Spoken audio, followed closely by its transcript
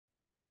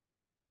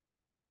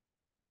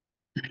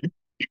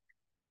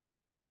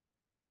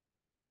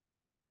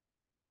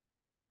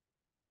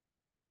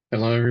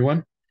Hello,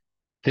 everyone.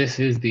 This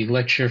is the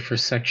lecture for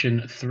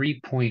section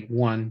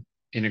 3.1,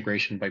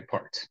 integration by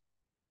parts.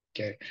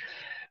 Okay,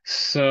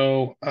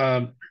 so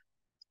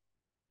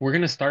we're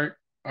going to start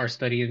our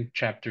study in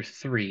chapter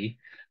 3.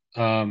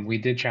 We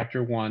did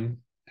chapter 1.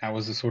 That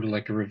was a sort of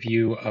like a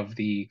review of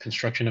the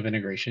construction of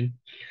integration.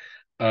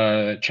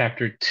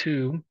 Chapter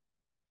 2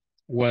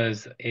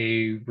 was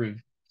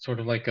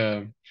sort of like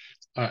an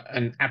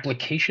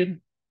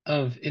application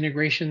of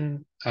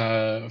integration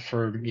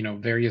for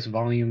various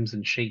volumes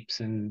and shapes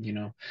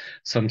and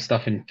some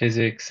stuff in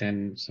physics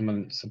and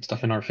some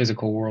stuff in our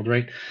physical world,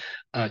 right?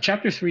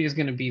 Chapter 3 is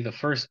going to be the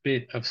first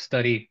bit of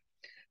study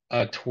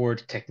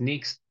toward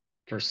techniques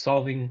for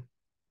solving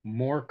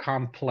more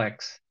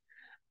complex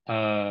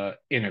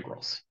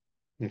integrals.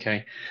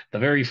 Okay, the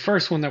very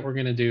first one that we're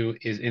going to do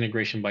is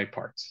integration by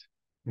parts.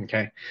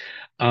 Okay.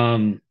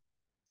 Um,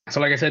 so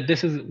like I said,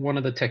 this is one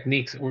of the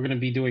techniques. We're going to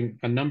be doing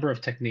a number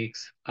of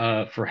techniques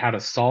for how to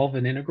solve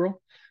an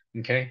integral.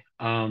 Okay.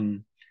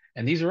 And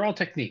these are all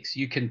techniques.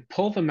 You can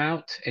pull them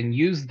out and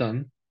use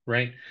them,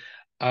 right?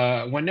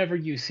 Whenever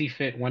you see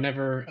fit,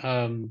 whenever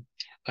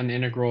an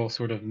integral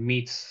sort of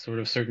meets sort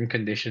of certain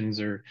conditions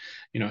or,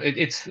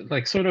 it's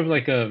like sort of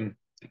like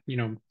you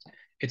know,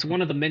 it's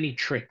one of the many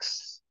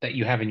tricks that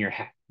you have in your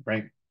hat,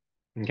 right?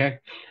 Okay.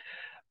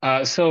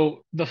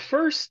 So the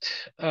first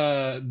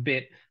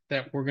bit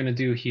that we're going to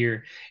do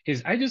here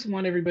is I just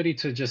want everybody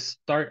to just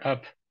start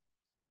up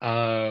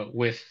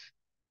with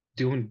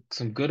doing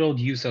some good old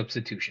U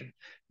substitution.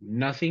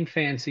 Nothing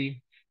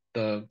fancy.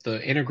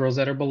 The integrals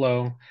that are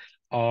below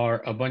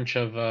are a bunch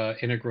of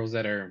integrals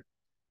that are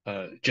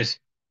just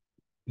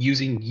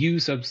using U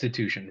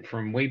substitution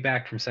from way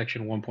back from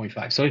section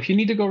 1.5. So if you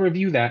need to go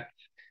review that,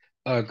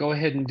 go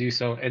ahead and do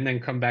so, and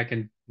then come back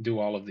and do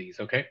all of these,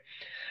 okay?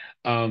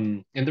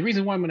 And the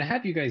reason why I'm going to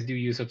have you guys do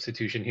U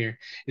substitution here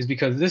is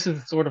because this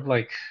is sort of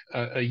like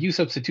a U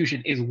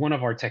substitution is one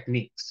of our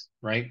techniques,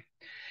 right?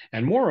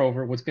 And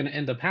moreover, what's going to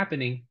end up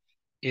happening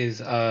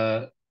is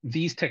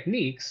these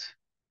techniques,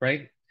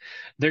 right?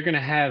 They're going to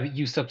have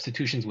U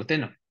substitutions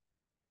within them,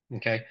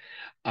 okay?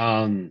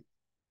 Um,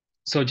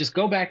 so just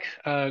go back,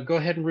 go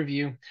ahead and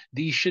review.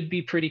 These should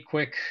be pretty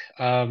quick.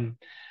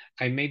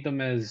 I made them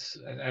as,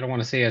 I don't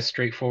want to say as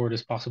straightforward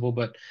as possible,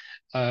 but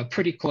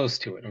pretty close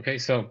to it. Okay,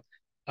 so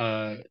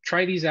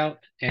try these out.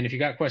 And if you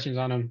got questions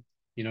on them,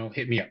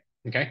 hit me up.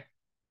 Okay,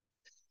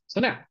 so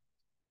now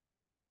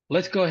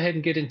let's go ahead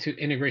and get into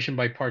integration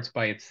by parts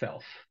by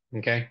itself.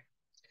 Okay,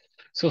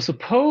 so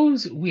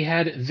suppose we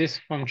had this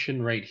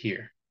function right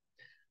here,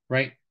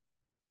 right?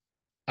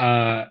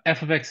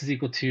 F of x is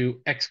equal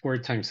to x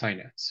squared times sine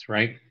x,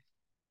 right?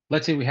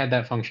 Let's say we had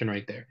that function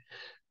right there.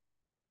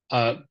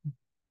 Uh,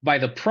 by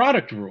the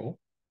product rule,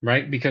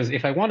 right? Because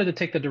if I wanted to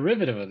take the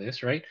derivative of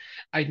this, right,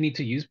 I'd need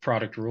to use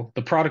product rule.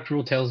 The product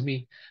rule tells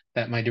me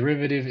that my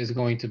derivative is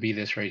going to be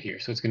this right here.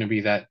 So it's going to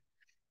be that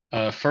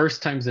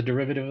first times the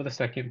derivative of the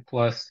second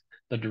plus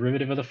the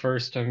derivative of the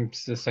first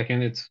times the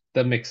second. It's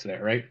the mix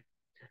there, right?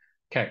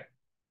 Okay.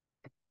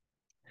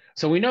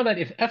 So we know that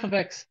if f of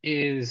x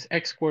is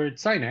x squared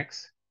sine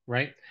x,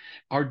 right,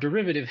 our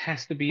derivative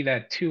has to be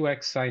that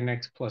 2x sine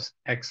x plus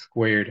x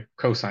squared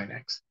cosine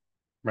x,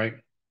 right?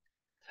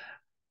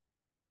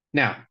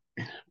 Now,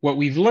 what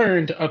we've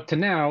learned up to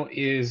now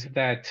is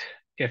that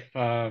if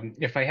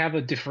I have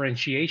a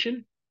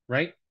differentiation,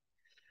 right,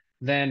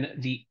 then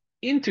the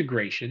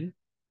integration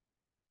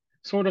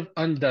sort of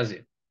undoes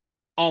it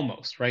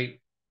almost,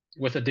 right,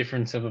 with a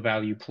difference of a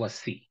value plus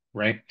c,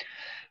 right?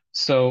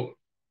 So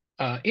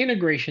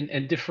integration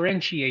and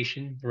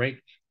differentiation, right,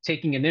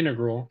 taking an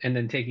integral and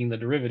then taking the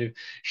derivative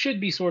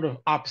should be sort of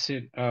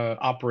opposite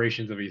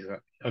operations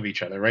of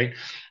each other, right?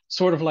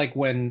 Sort of like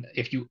when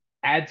if you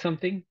add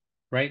something,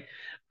 right,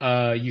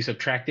 you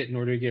subtract it in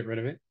order to get rid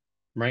of it,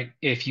 right?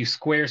 If you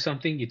square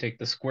something, you take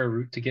the square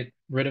root to get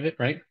rid of it,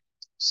 right?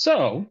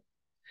 So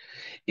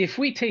if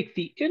we take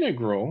the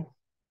integral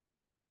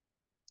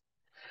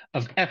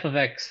of f of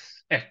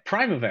x, f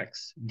prime of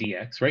x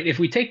dx, right? If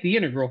we take the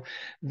integral,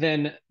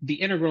 then the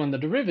integral and the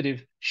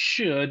derivative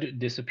should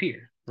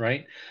disappear,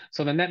 right?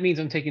 So then that means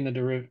I'm taking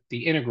the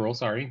integral,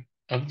 sorry,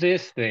 of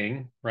this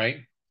thing,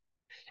 right?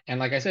 And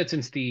like I said,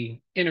 since the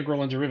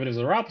integral and derivatives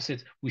are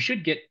opposites, we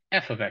should get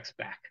f of x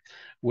back,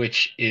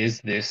 which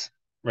is this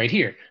right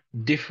here,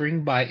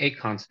 differing by a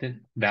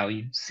constant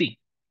value c,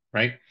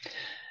 right?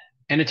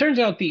 And it turns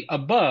out the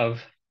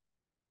above,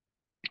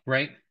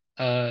 right?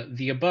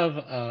 The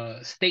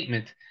above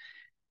statement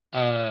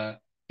uh,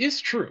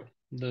 is true.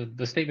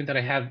 The statement that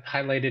I have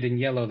highlighted in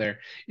yellow there,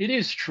 it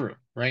is true,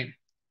 right?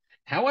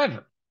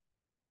 However,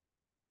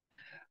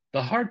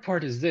 the hard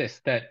part is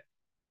this, that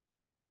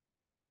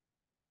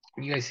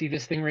you guys see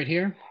this thing right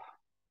here?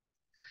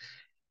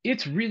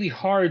 It's really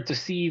hard to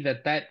see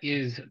that that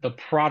is the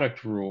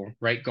product rule,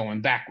 right?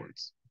 Going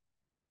backwards,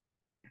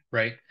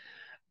 right?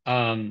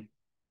 Um,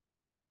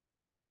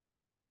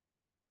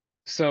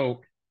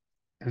 so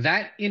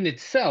that in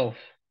itself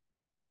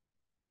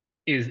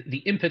is the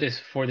impetus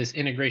for this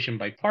integration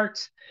by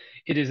parts.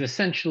 It is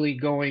essentially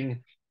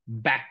going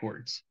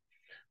backwards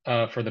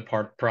for the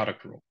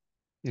product rule.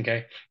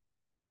 Okay,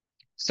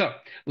 so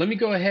let me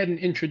go ahead and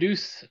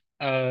introduce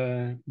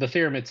the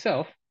theorem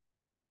itself,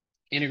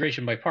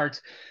 integration by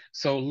parts.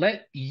 So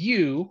let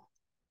u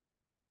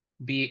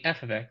be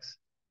f of x,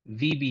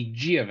 v be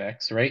g of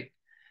x, right?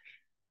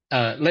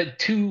 Let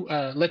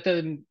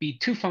them be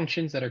two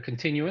functions that are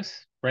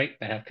continuous, right?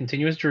 That have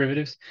continuous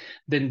derivatives.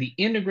 Then the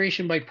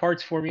integration by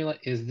parts formula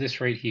is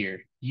this right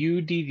here.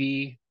 U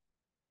dv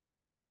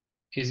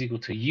is equal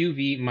to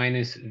uv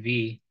minus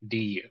v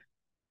du.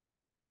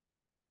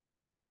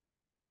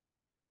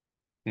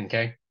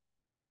 Okay,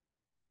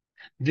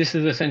 this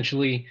is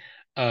essentially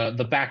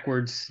the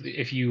backwards,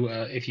 if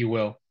you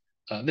will.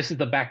 This is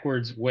the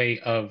backwards way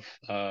of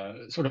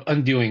sort of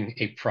undoing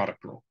a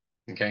product rule.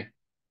 Okay,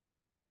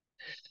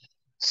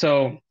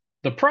 so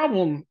the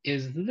problem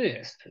is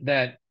this: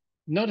 that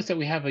notice that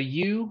we have a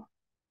u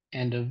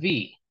and a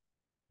v,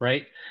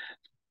 right?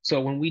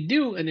 So when we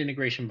do an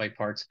integration by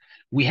parts,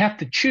 we have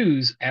to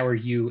choose our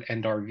u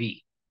and our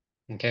v.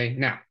 Okay,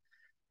 now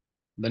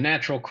the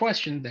natural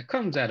question that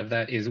comes out of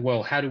that is,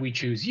 well, how do we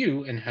choose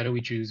u and how do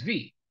we choose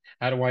v?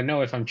 How do I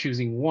know if I'm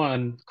choosing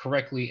one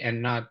correctly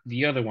and not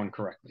the other one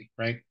correctly,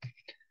 right?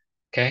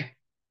 Okay.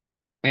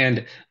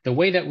 And the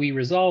way that we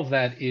resolve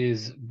that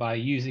is by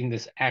using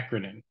this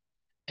acronym,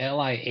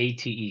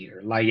 LIATE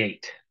or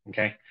LIATE.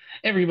 Okay.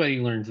 Everybody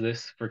learns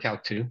this for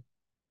Calc 2.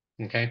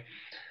 Okay.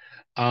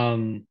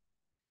 Um,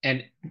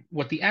 and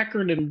what the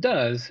acronym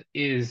does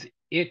is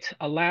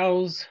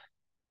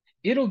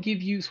it'll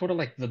give you sort of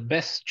like the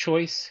best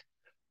choice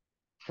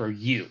for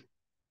you.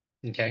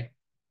 Okay.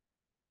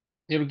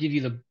 It'll give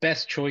you the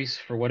best choice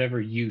for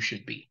whatever you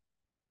should be.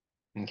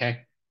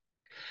 Okay.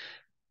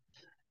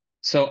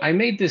 So I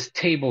made this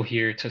table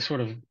here to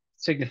sort of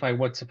signify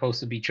what's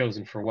supposed to be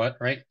chosen for what,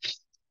 right?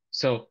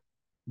 So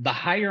the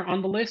higher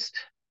on the list,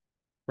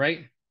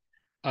 right?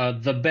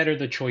 The better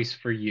the choice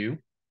for you,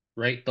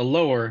 right? The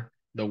lower,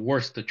 the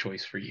worse the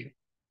choice for you.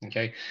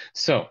 Okay.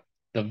 So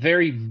the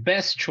very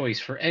best choice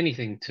for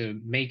anything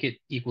to make it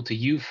equal to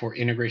u for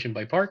integration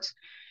by parts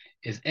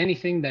is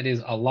anything that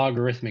is a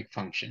logarithmic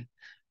function.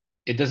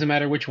 It doesn't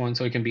matter which one,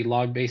 so it can be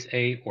log base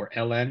a or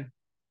ln,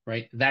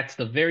 right? That's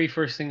the very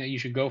first thing that you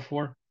should go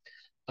for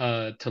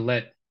to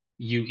let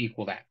u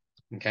equal that,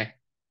 okay?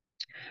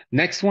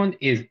 Next one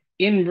is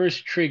inverse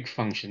trig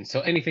function. So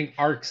anything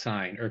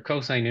arcsine or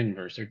cosine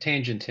inverse or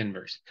tangent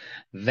inverse,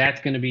 that's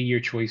going to be your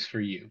choice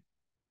for u.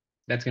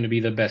 That's going to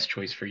be the best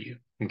choice for you,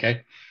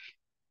 okay?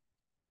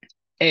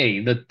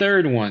 The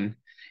third one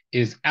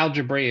is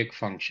algebraic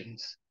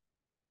functions.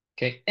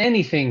 Okay,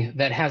 anything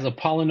that has a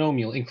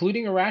polynomial,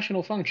 including a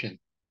rational function,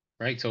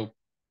 right? So,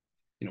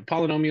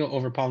 polynomial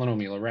over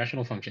polynomial, a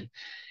rational function.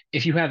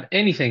 If you have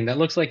anything that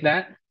looks like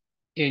that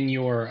in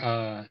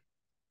your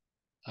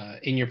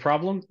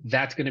problem,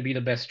 that's going to be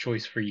the best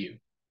choice for you.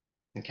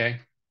 Okay.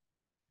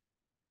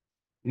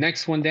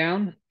 Next one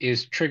down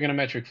is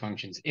trigonometric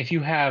functions. If you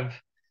have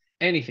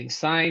anything,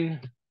 sine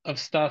of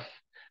stuff,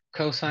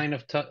 cosine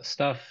of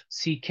stuff,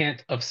 secant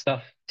of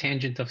stuff,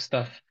 tangent of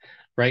stuff,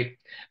 right?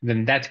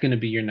 Then that's going to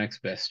be your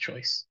next best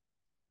choice.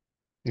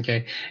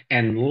 Okay.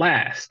 And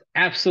last,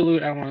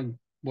 absolute,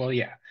 well,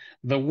 yeah,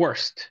 the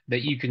worst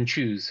that you can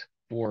choose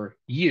for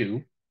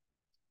you,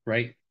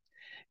 right,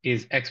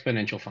 is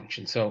exponential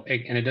function. So,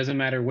 and it doesn't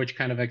matter which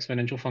kind of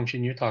exponential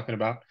function you're talking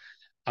about,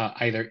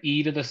 either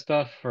e to the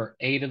stuff or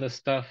a to the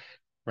stuff,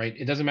 right?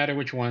 It doesn't matter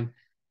which one.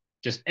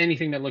 Just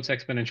anything that looks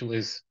exponential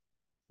is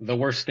the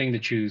worst thing to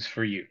choose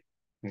for you.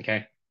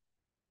 Okay.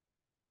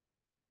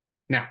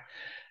 Now,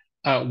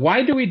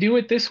 why do we do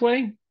it this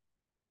way?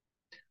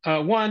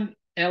 One,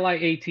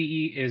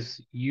 LIATE is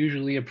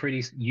usually a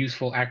pretty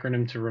useful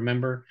acronym to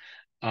remember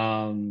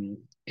in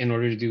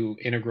order to do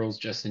integrals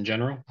just in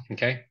general.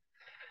 Okay.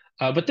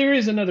 But there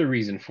is another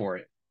reason for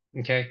it.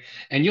 Okay.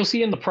 And you'll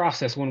see in the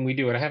process when we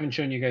do it. I haven't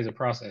shown you guys a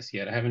process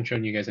yet. I haven't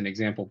shown you guys an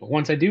example. But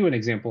once I do an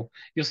example,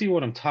 you'll see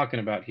what I'm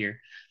talking about here.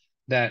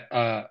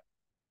 That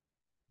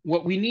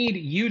what we need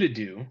you to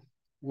do,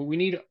 what we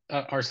need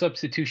our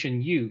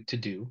substitution u to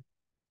do,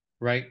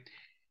 right,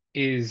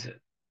 is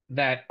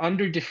that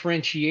under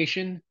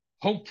differentiation,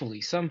 hopefully,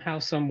 somehow,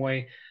 some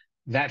way,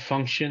 that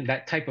function,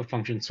 that type of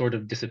function sort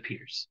of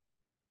disappears.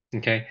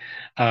 Okay.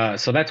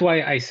 So that's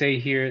why I say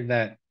here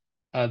that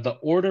the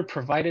order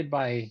provided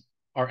by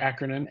our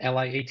acronym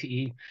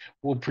LIATE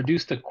will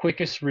produce the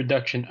quickest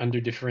reduction under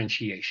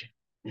differentiation.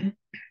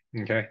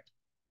 Okay.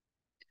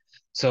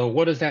 So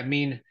what does that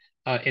mean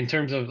in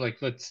terms of, like,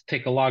 let's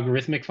take a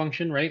logarithmic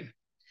function, right?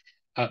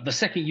 The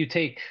second you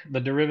take the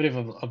derivative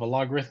of a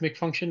logarithmic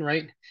function,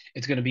 right,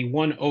 it's going to be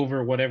 1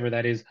 over whatever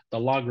that is, the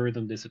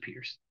logarithm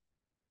disappears.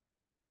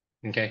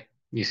 Okay.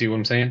 You see what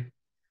I'm saying?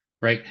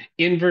 Right?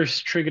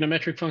 Inverse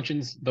trigonometric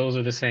functions, those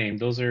are the same.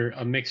 Those are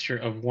a mixture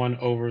of 1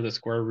 over the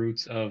square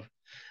roots of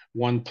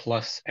 1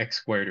 plus x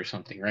squared or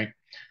something, right?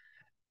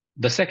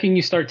 The second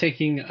you start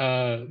taking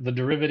the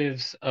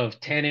derivatives of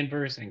tan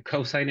inverse and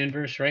cosine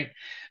inverse, right?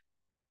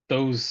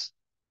 Those,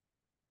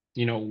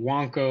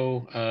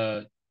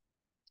 Wonko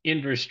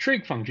inverse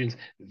trig functions,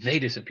 they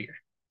disappear,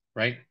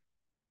 right?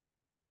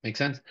 Make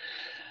sense?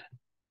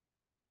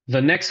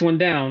 The next one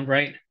down,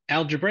 right?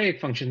 Algebraic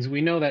functions,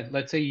 we know that,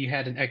 let's say you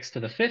had an x to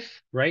the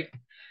fifth, right?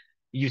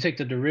 You take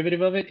the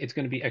derivative of it, it's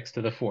going to be x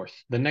to the fourth.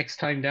 The next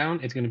time down,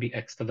 it's going to be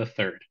x to the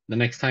third. The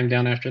next time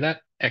down after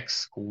that, x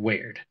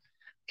squared.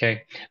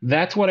 Okay,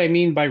 that's what I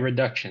mean by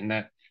reduction,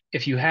 that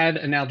if you had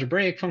an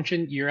algebraic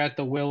function, you're at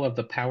the will of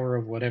the power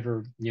of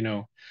whatever,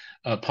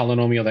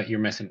 polynomial that you're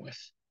messing with.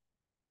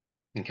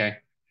 Okay,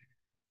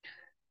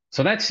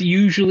 so that's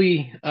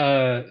usually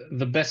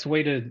the best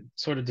way to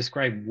sort of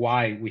describe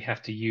why we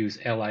have to use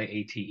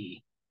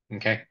LIATE.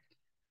 Okay.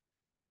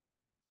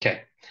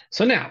 Okay.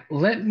 So now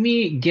let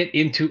me get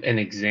into an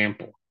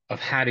example of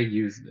how to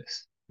use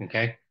this.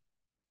 Okay.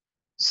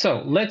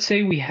 So let's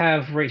say we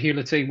have right here,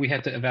 let's say we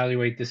had to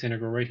evaluate this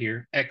integral right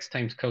here, x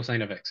times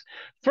cosine of x.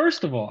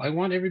 First of all, I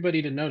want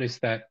everybody to notice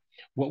that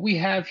what we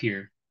have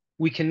here,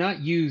 we cannot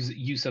use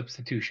u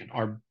substitution.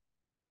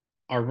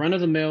 Our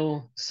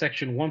run-of-the-mill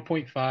section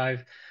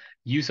 1.5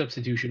 u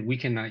substitution, we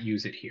cannot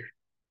use it here,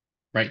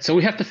 right? So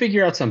we have to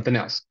figure out something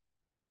else,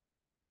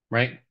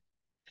 right?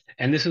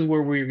 And this is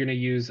where we're going to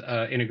use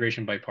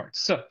integration by parts.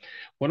 So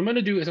what I'm going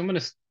to do is I'm going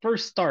to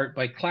first start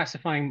by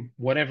classifying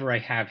whatever I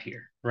have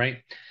here, right?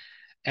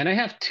 And I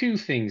have two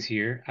things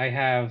here. I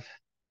have,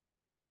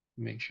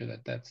 make sure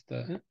that that's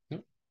the,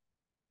 nope,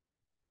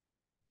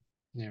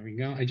 there we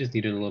go. I just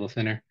need it a little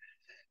thinner.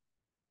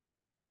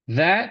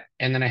 That,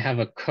 and then I have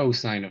a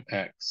cosine of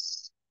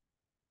x.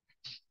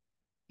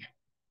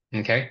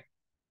 Okay.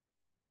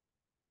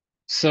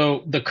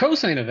 So the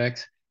cosine of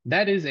x,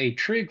 that is a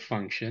trig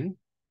function,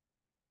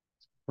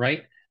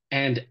 right?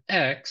 And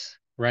x,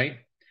 right?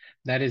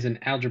 That is an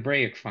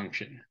algebraic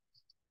function.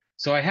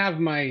 So I have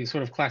my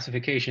sort of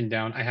classification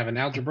down. I have an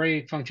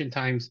algebraic function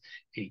times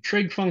a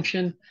trig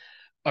function.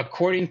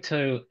 According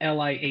to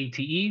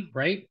LIATE,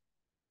 right?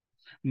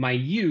 My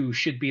u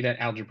should be that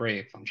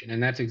algebraic function.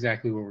 And that's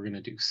exactly what we're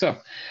going to do. So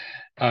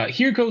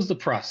here goes the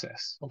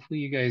process.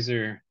 Hopefully you guys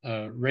are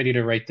ready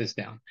to write this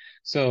down.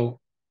 So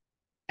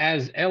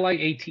as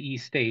LIATE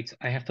states,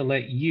 I have to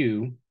let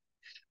u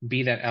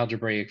be that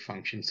algebraic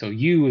function. So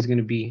u is going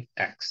to be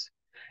x.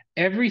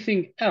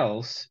 Everything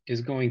else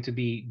is going to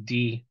be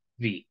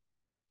dv.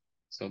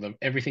 So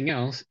everything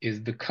else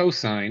is the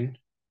cosine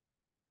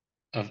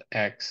of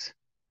x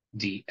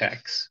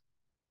dx.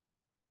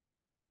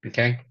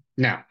 Okay.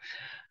 Now,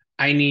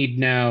 I need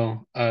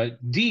now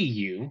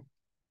du.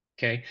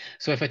 Okay.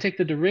 So if I take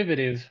the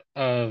derivative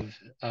of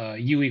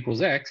u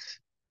equals x,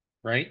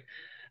 right,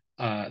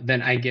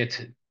 then I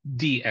get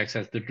dx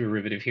as the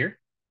derivative here,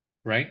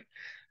 right?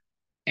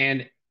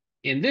 And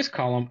in this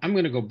column, I'm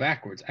going to go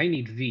backwards. I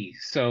need v.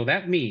 So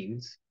that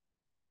means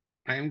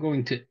I am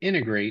going to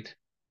integrate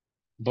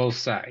both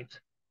sides.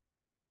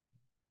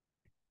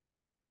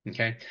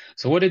 Okay.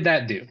 So what did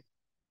that do?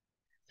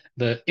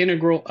 The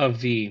integral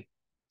of the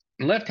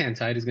left-hand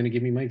side is going to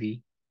give me my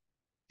v.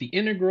 The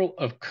integral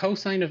of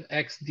cosine of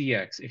x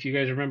dx, if you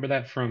guys remember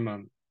that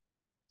from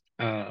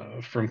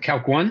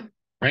Calc 1,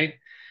 right?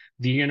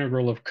 The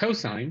integral of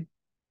cosine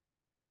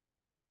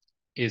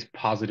is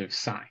positive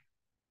sine.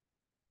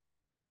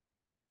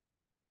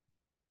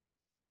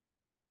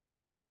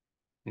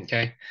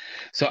 Okay,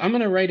 so I'm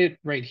going to write it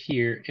right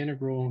here.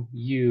 Integral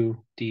u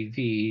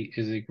dv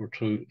is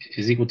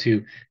equal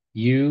to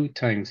u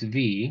times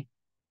v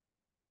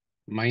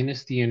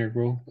minus the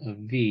integral of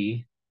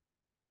v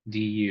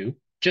du,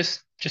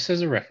 just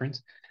as a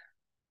reference.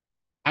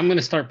 I'm going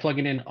to start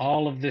plugging in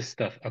all of this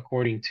stuff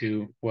according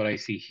to what I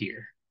see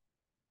here.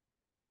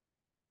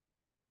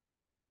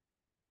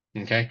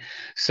 Okay,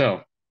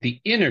 so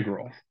the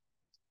integral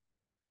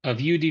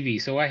of u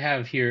dv. So I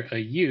have here a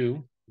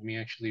u. Let me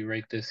actually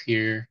write this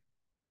here.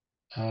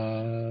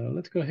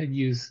 Let's go ahead and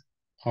use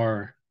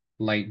our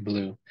light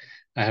blue.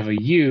 I have a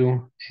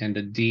u and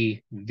a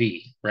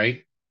dv,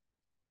 right?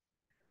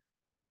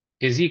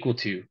 Is equal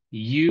to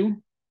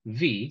u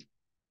v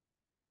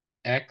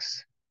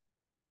x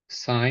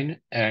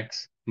sine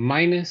x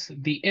minus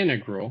the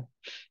integral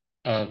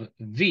of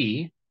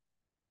v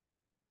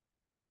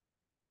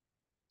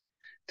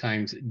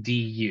times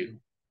du,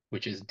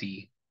 which is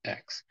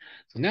dx.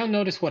 So now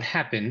notice what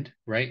happened,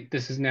 right?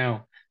 This is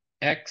now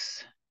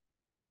x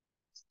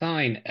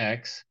sine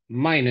x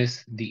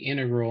minus the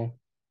integral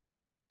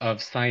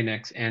of sine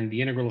x, and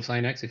the integral of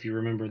sine x, if you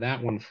remember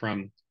that one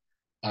from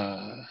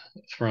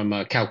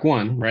Calc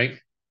 1, right?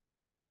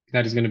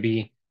 That is going to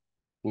be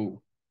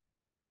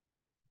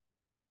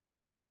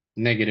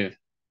negative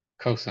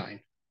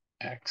cosine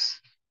x.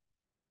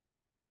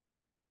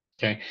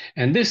 Okay,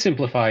 and this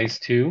simplifies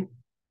to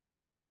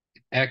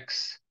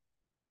x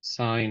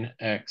sine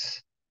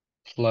x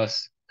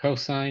plus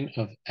cosine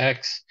of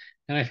x,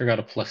 and I forgot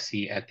a plus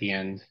c at the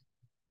end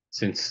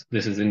since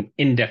this is an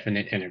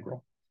indefinite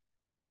integral.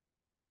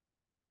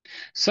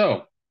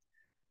 So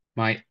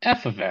my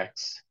f of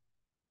x,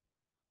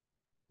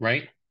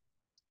 right?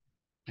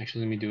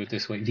 Actually, let me do it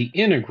this way. The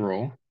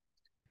integral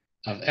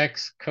of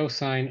x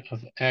cosine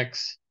of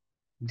x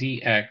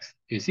dx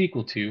is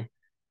equal to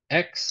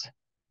x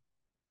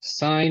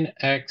sine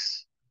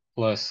x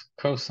plus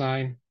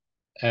cosine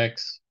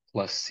x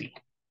plus c.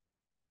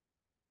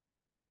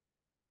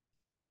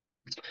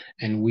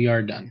 And we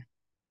are done.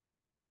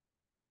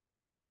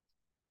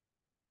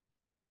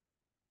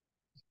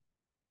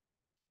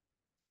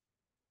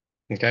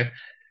 Okay.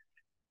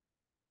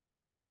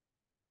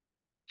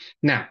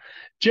 Now,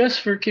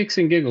 just for kicks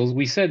and giggles,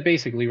 we said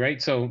basically,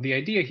 right? So the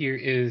idea here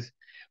is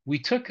we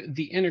took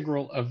the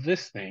integral of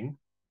this thing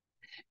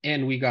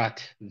and we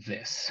got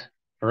this,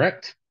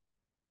 correct?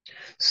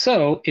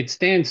 So it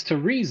stands to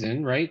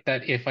reason, right,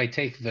 that if I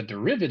take the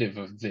derivative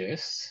of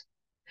this,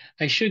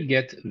 I should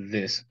get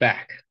this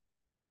back.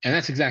 And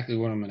that's exactly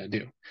what I'm going to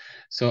do.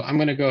 So I'm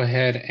going to go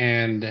ahead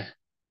and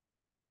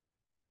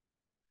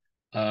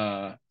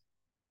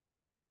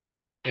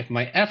if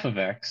my f of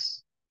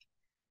x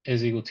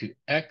is equal to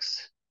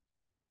x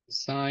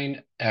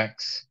sine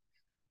x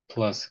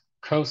plus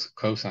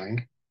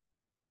cosine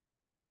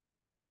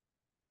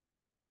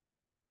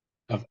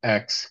of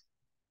x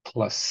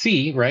plus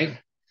c, right?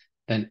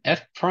 Then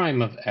f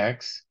prime of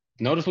x,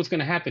 notice what's going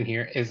to happen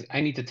here is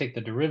I need to take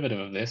the derivative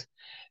of this.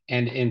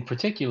 And in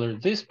particular,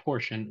 this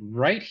portion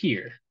right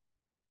here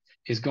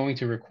is going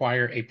to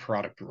require a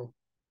product rule,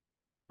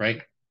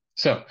 right?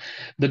 So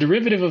the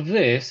derivative of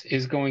this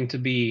is going to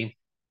be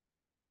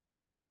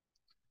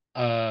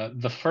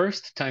the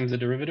first times the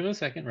derivative of the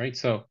second, right?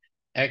 So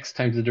x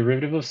times the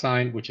derivative of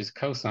sine, which is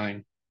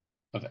cosine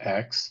of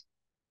x,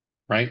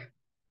 right?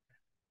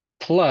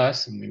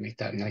 Plus, let me make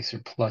that nicer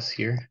plus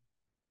here.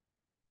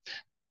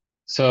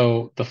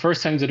 So the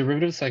first times the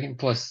derivative of the second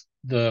plus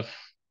the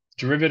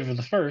derivative of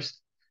the first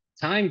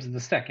times the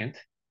second,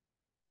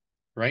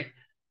 right?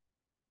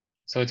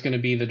 So it's going to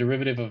be the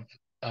derivative of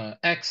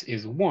x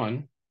is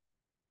 1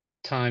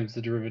 times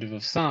the derivative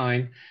of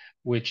sine,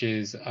 which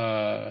is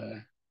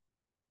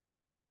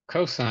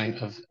cosine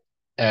of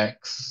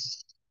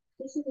x.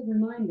 This is a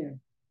reminder.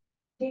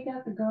 Take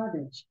out the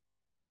garbage.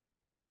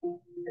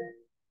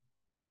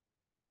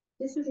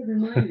 This is a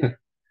reminder.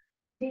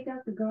 Take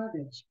out the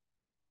garbage.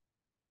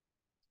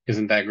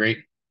 Isn't that great?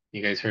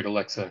 You guys heard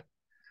Alexa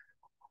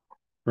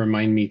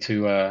remind me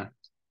to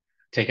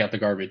take out the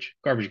garbage.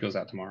 Garbage goes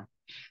out tomorrow.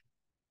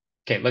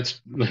 Okay, let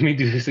me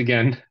do this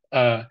again.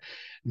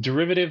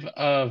 Derivative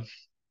of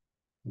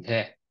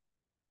that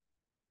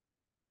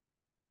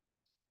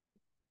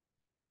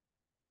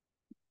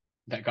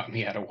got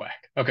me out of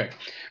whack. Okay,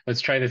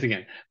 let's try this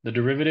again. The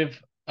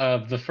derivative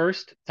of the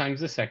first times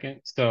the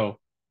second. So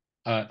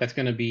that's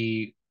going to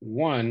be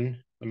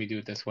 1, let me do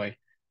it this way,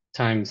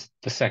 times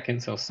the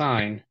second, so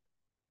sine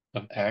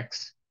of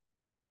x,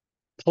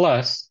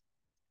 plus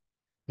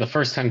the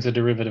first times the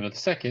derivative of the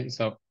second,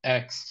 so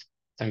x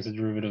times the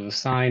derivative of the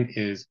sine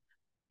is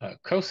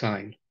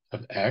cosine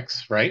of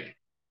x, right?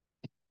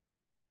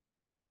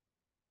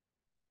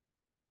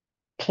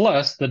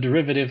 Plus the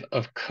derivative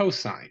of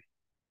cosine,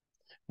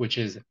 which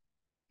is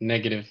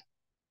negative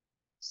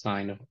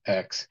sine of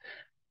x,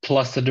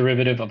 plus the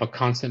derivative of a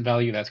constant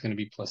value, that's going to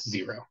be plus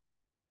 0,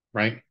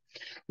 right?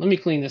 Let me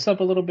clean this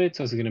up a little bit.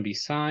 So it's going to be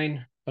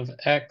sine of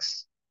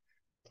x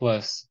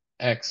plus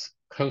x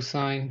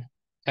cosine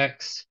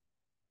x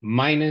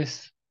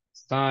minus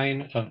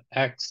sine of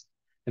x.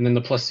 And then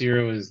the plus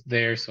 0 is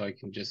there, so I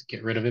can just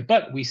get rid of it.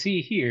 But we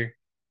see here,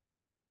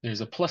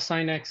 there's a plus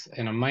sine x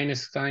and a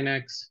minus sine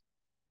x.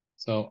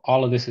 So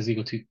all of this is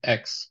equal to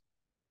x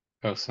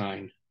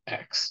cosine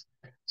x.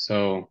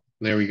 So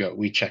there we go.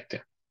 We checked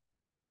it.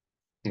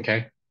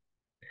 Okay.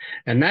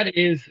 And that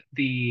is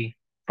the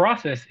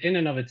process in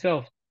and of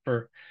itself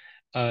for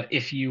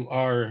if you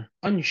are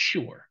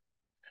unsure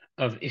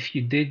of if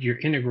you did your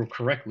integral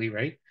correctly,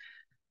 right?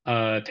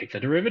 Take the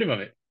derivative of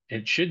it.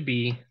 It should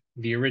be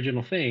the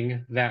original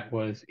thing that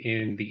was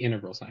in the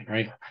integral sign,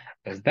 right?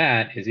 Because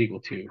that is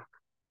equal to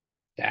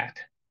that.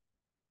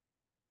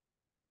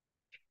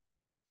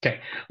 Okay,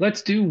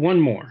 let's do one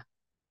more.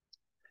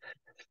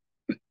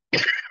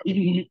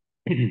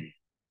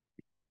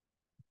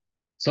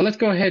 So let's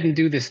go ahead and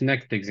do this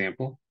next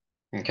example.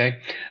 Okay,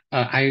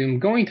 I am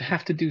going to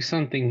have to do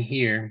something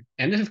here,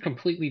 and this is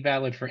completely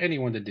valid for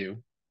anyone to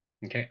do.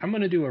 Okay, I'm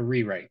going to do a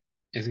rewrite.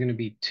 It's going to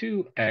be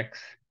 2x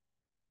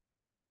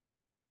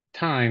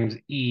times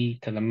e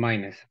to the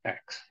minus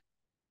x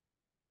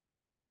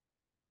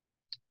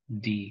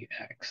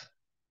dx.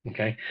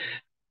 Okay,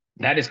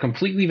 that is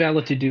completely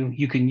valid to do.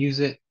 You can use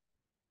it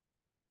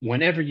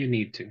whenever you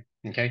need to.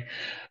 Okay,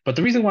 but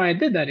the reason why I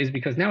did that is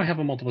because now I have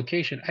a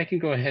multiplication. I can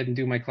go ahead and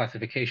do my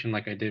classification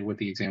like I did with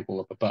the example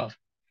up above.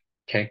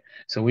 Okay,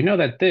 so we know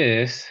that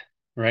this,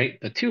 right,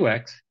 the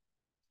 2x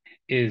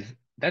is,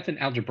 that's an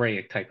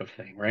algebraic type of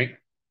thing, right?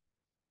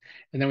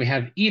 And then we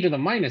have e to the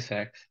minus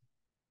x,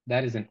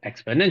 that is an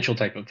exponential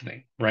type of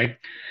thing, right?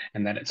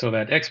 And that so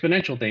that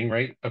exponential thing,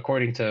 right,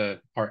 according to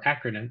our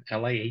acronym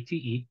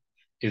LAATE,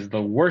 is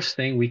the worst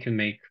thing we can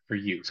make for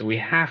u. So we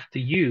have to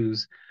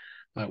use,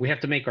 we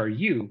have to make our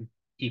u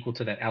equal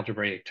to that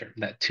algebraic term,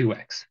 that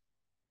 2x,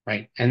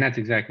 right? And that's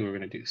exactly what we're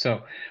going to do.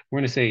 So we're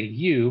going to say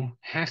u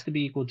has to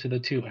be equal to the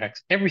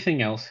 2x.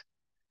 Everything else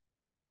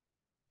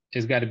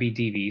has got to be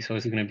dv. So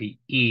it's going to be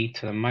e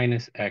to the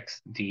minus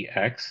x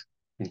dx,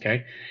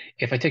 okay?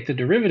 If I take the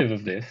derivative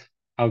of this,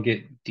 I'll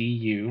get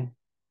du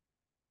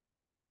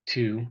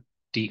 2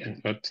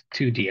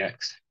 2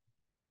 dx.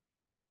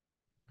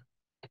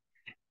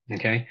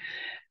 Okay.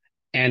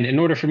 And in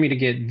order for me to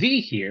get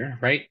v here,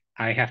 right,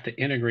 I have to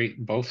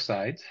integrate both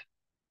sides.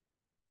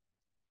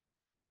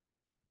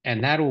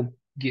 And that'll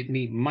get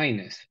me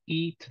minus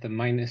e to the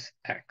minus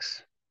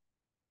x.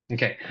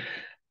 Okay.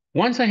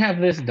 Once I have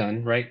this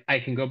done, right, I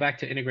can go back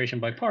to integration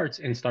by parts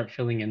and start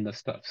filling in the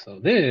stuff. So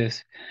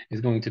this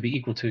is going to be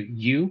equal to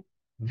u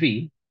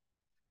v.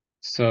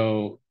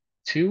 So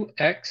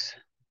 2x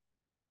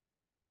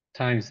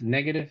times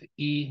negative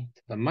e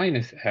to the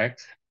minus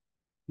x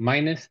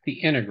minus the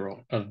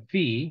integral of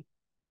v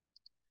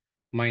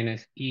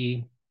minus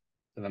e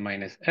to the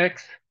minus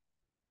x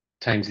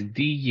times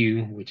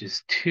du, which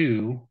is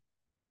 2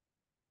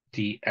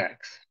 dx.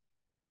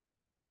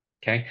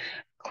 Okay,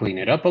 clean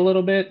it up a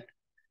little bit.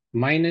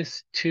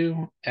 Minus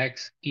 2xe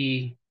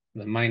to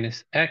the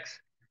minus x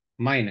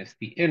minus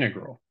the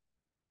integral.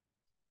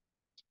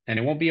 And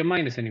it won't be a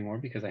minus anymore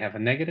because I have a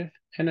negative,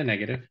 and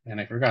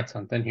I forgot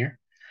something here.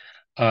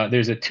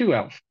 There's a 2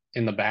 out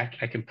in the back.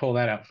 I can pull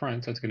that out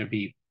front, so it's going to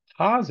be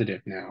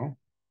positive now,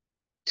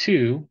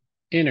 2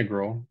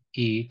 integral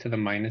e to the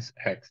minus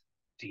x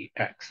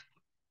dx.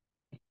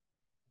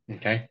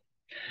 Okay?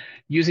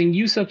 Using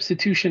u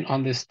substitution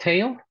on this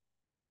tail,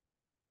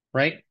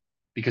 right?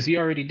 Because he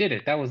already did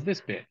it. That was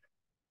this bit.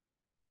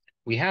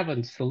 We have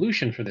a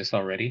solution for this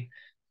already.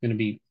 It's going to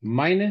be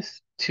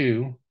minus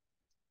 2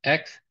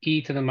 x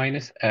e to the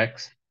minus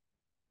x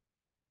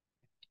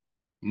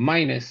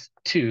minus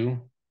 2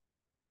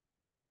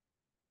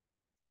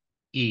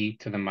 e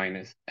to the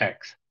minus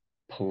x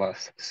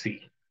plus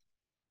c.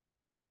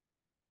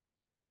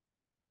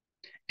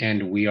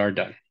 And we are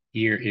done.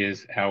 Here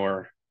is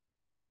our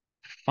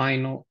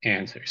final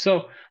answer.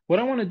 So what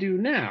I want to do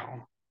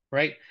now,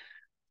 right?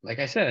 Like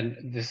I said,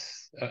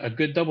 this a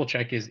good double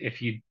check is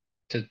if you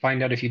to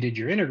find out if you did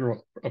your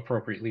integral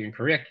appropriately and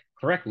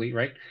correctly,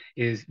 right?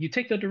 Is you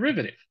take the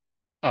derivative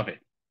of it,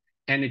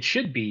 and it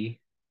should be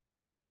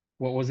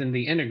what was in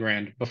the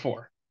integrand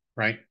before,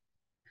 right?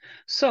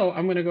 So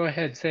I'm going to go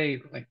ahead and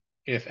say like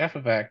if f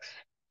of x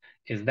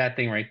is that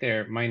thing right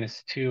there,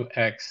 minus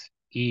 2x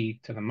e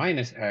to the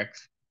minus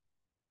x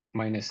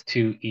minus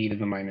 2e to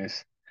the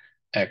minus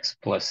x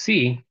plus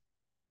c.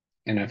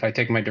 And if I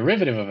take my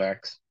derivative of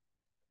x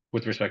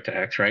with respect to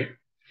x, right,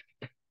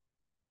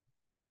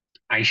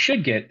 I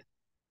should get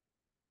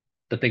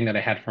the thing that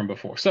I had from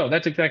before. So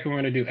that's exactly what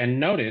we're going to do. And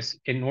notice,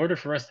 in order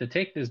for us to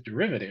take this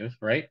derivative,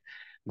 right,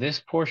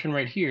 this portion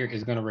right here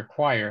is going to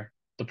require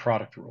the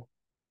product rule.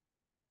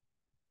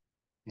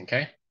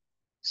 Okay,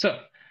 so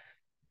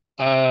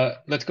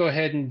let's go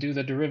ahead and do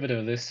the derivative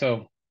of this.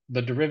 So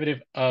the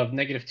derivative of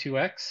negative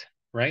 2x,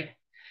 right,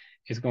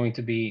 is going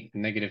to be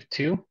negative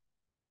 2.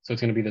 So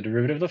it's going to be the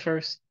derivative of the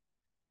first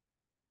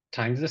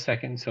times the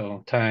second.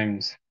 So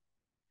times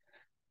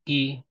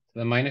e to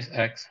the minus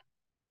x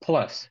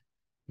plus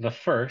the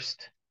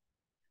first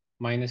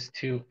minus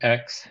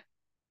 2x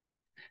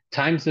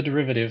times the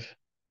derivative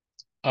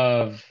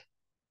of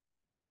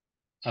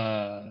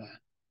uh,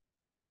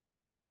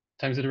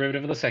 times the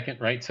derivative of the second,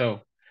 right?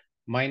 So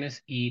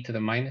minus e to the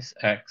minus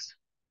x,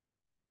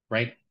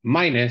 right?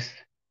 Minus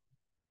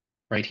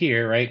right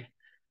here, right?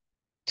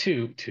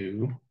 2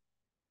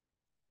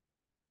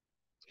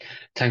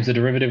 times the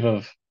derivative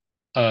of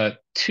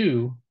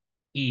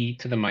 2e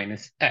to the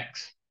minus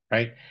x,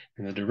 right?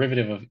 And the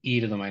derivative of e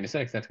to the minus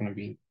x, that's going to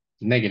be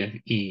negative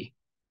e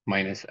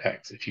minus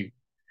x. If you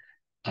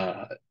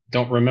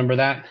don't remember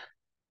that,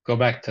 go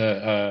back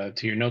to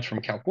your notes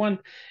from Calc 1,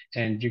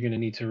 and you're going to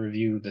need to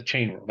review the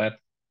chain rule. That,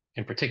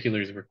 in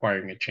particular, is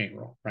requiring a chain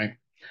rule, right?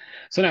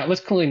 So now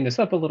let's clean this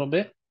up a little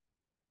bit.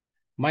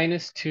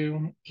 Minus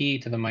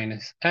 2e to the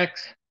minus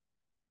x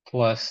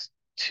plus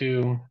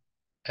 2x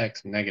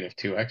negative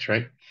 2x,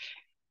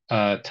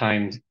 right?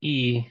 Times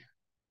e.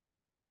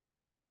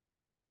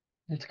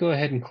 Let's go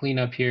ahead and clean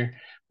up here.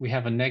 We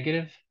have a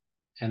negative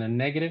and a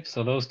negative,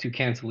 so those two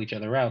cancel each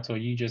other out. So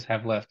you just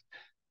have left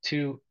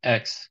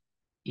 2x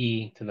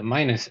e to the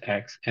minus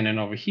x, and then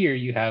over here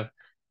you have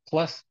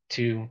plus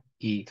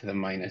 2e to the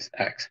minus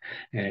x.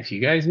 And if you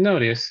guys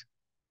notice,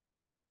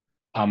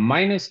 a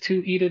minus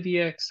 2e to the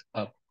x,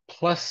 a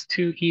plus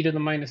 2e to the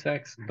minus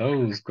x,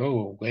 those go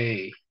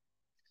away.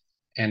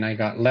 And I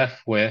got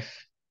left with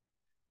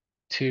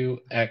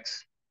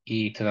 2x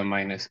e to the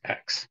minus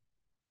x.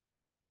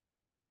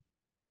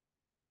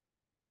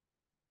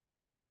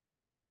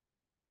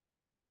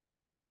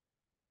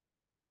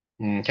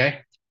 Okay.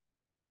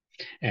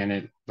 And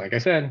it, like I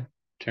said,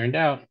 turned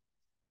out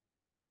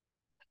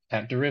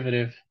that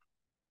derivative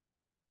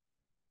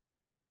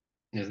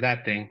is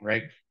that thing,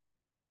 right?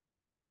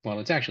 Well,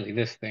 it's actually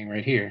this thing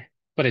right here,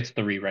 but it's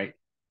the rewrite.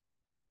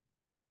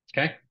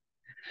 Okay.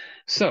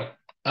 So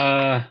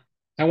I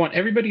want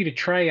everybody to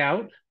try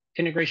out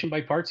integration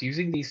by parts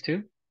using these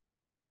two.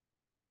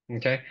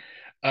 Okay.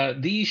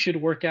 These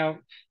should work out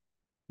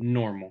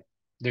normal.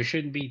 There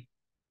shouldn't be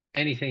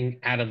anything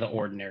out of the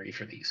ordinary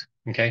for these.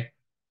 Okay.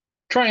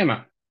 Try them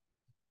out.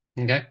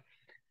 Okay.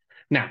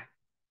 Now,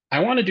 I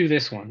want to do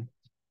this one.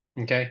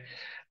 Okay.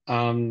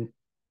 Um,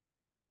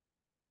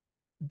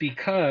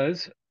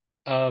 because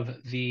of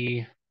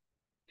the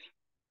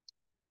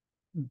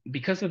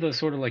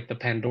sort of like the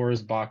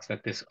Pandora's box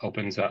that this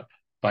opens up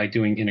by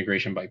doing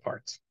integration by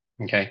parts.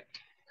 Okay.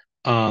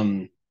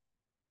 Um,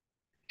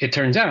 it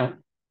turns out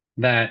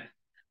that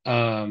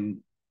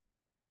um,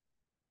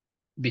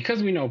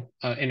 because we know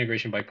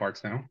integration by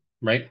parts now,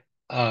 right?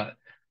 Uh,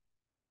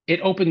 it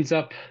opens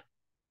up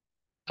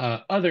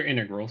other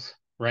integrals,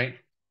 right?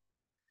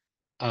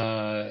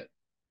 Uh,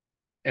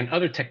 and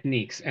other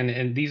techniques,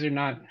 and these are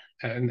not,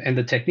 and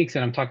the techniques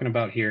that I'm talking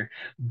about here,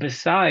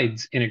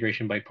 besides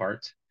integration by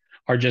parts,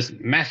 are just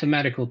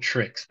mathematical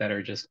tricks that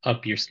are just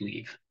up your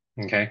sleeve.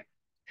 Okay.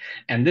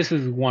 And this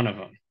is one of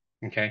them.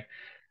 Okay.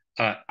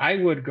 I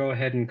would go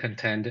ahead and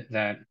contend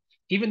that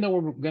even though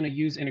we're going to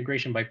use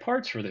integration by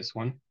parts for this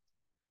one,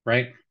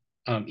 right?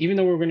 Even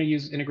though we're going to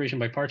use integration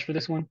by parts for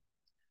this one,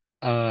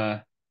 uh,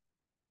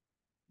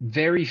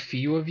 very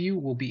few of you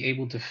will be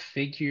able to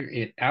figure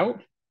it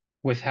out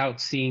without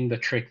seeing the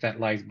trick that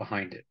lies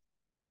behind it.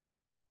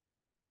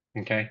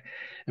 Okay.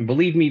 And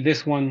believe me,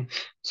 this one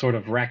sort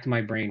of racked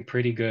my brain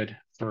pretty good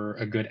for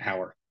a good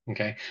hour.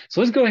 Okay. So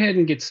let's go ahead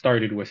and get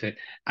started with it.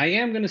 I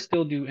am going to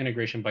still do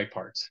integration by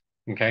parts.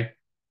 Okay.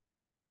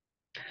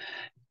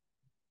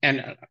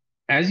 And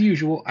as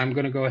usual, I'm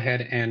going to go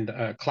ahead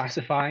and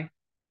classify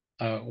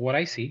what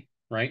I see,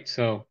 right?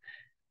 So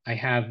I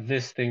have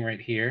this thing right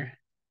here.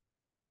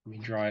 Let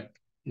me draw it.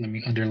 Let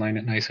me underline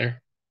it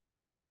nicer.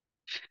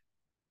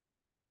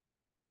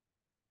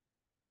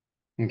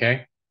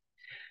 Okay.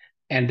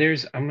 And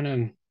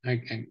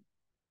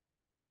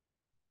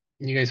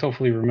you guys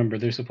hopefully remember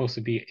there's supposed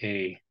to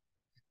be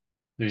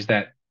there's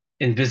that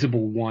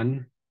invisible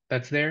one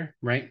that's there,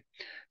 right?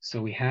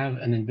 So we have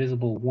an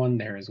invisible one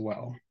there as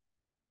well,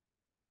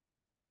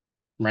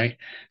 right?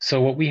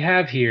 So what we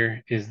have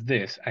here is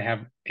this. I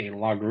have a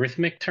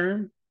logarithmic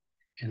term,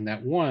 and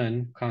that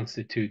one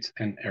constitutes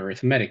an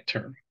arithmetic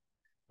term,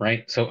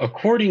 right? So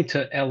according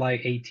to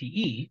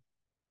LIATE,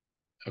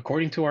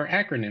 according to our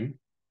acronym,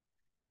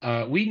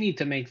 we need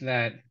to make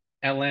that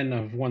ln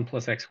of 1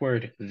 plus x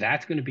squared,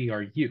 that's going to be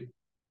our u,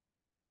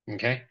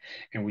 okay?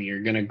 And we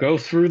are going to go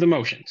through the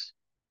motions,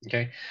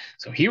 okay?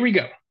 So here we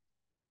go.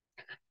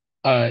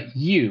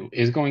 U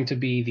is going to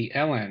be the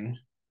ln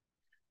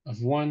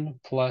of 1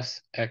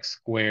 plus x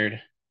squared,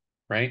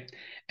 right?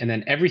 And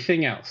then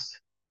everything else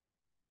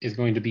is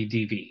going to be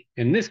dv.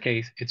 In this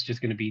case, it's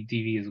just going to be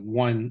dv is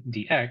 1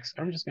 dx.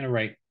 I'm just going to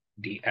write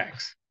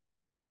dx,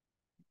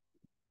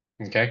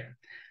 okay?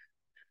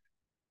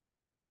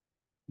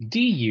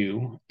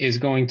 Du is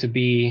going to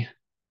be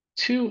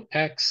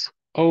 2x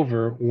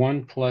over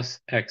 1 plus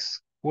x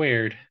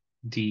squared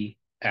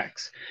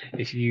dx.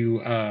 If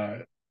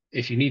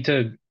you need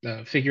to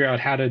figure out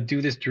how to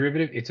do this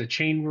derivative, it's a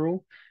chain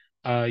rule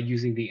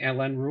using the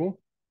ln rule.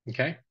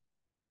 Okay.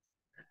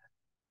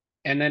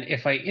 And then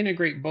if I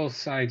integrate both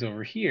sides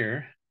over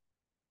here,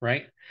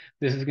 right,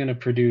 this is going to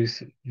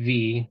produce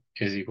v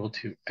is equal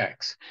to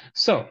x.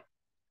 So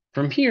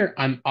from here,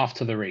 I'm off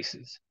to the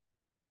races.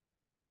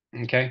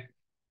 Okay.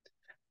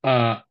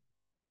 Uh,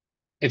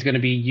 it's going to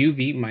be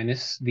uv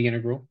minus the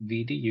integral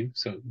v du.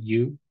 So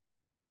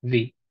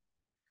uv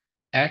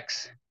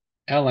x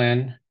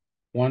ln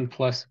 1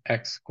 plus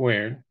x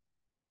squared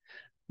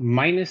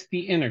minus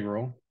the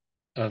integral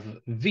of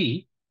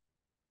v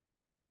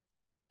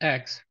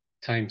x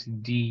times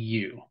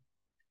du,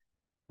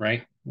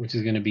 right? Which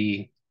is going to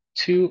be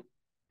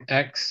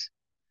 2x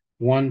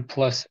 1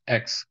 plus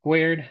x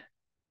squared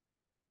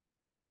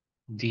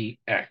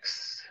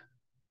dx.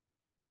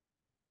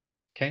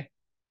 Okay.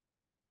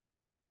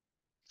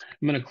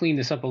 I'm going to clean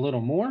this up a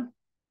little more.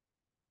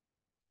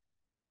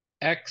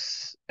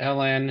 X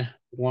ln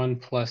 1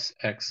 plus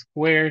x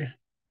squared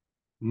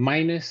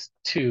minus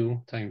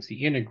 2 times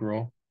the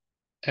integral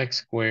x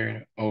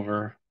squared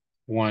over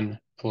 1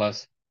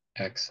 plus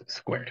x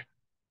squared.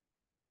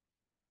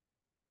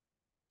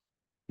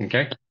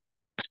 Okay.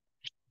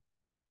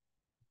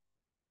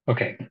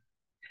 Okay.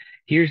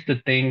 Here's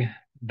the thing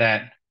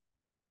that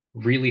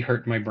really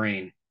hurt my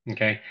brain.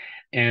 Okay.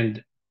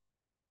 And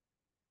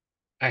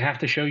I have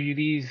to show you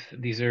these.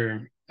 These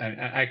are,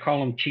 I call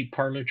them cheap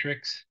parlor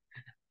tricks,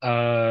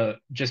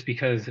 just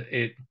because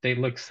they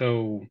look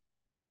so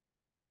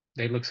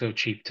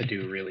cheap to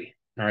do, really.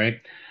 All right.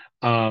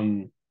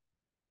 Um,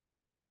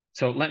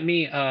 so let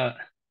me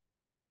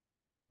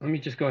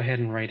just go ahead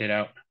and write it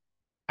out.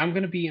 I'm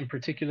going to be in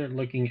particular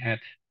looking at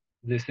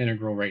this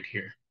integral right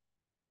here.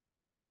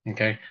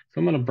 Okay. So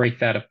I'm going to break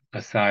that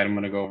aside. I'm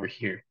going to go over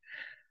here.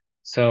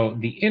 So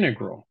the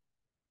integral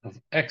of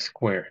x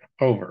squared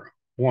over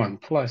 1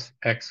 plus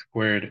x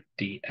squared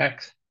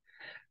dx.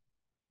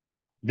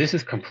 This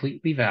is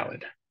completely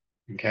valid,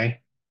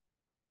 okay?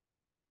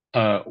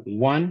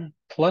 1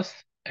 plus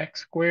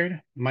x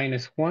squared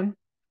minus 1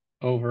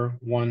 over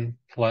 1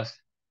 plus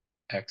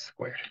x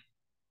squared.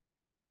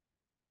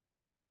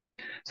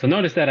 So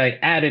notice that I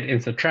added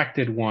and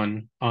subtracted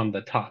 1 on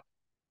the top.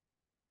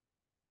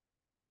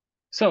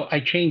 So I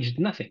changed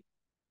nothing,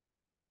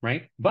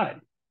 right? But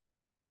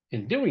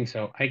in doing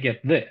so, I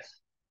get this,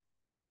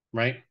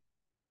 right?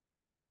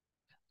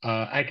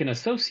 I can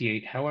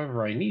associate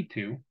however I need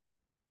to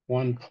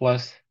 1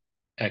 plus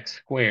x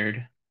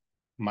squared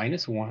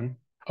minus 1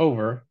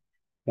 over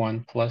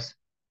 1 plus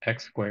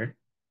x squared,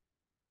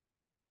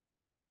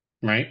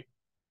 right?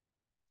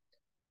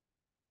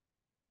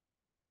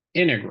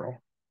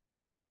 Integral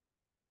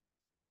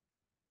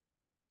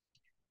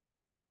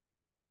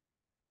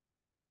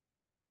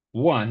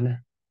 1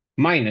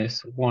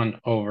 minus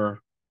 1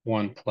 over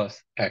 1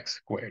 plus x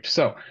squared.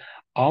 So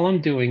all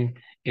I'm doing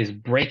is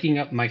breaking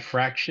up my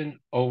fraction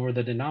over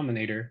the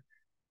denominator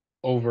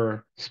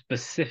over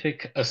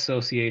specific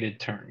associated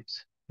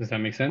terms. Does that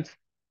make sense?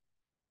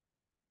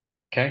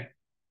 Okay.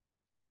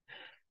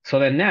 So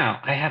then now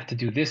I have to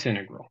do this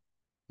integral,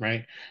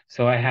 right?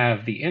 So I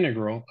have the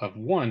integral of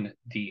 1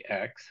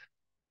 dx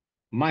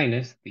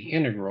minus the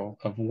integral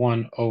of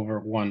 1 over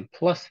 1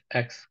 plus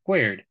x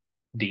squared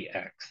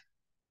dx.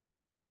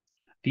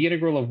 The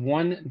integral of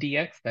 1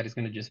 dx, that is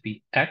going to just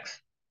be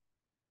x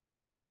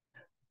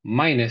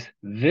minus,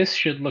 this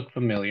should look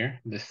familiar.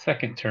 This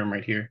second term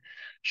right here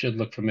should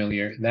look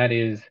familiar. That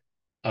is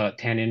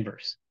tan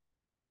inverse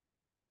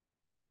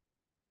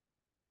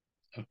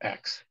of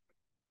x.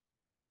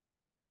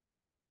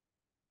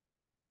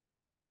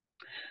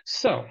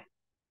 So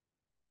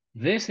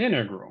this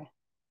integral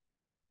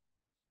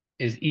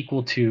is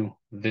equal to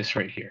this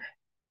right here.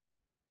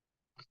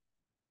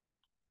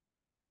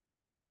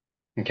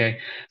 Okay,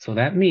 so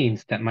that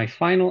means that my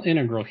final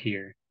integral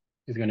here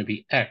is going to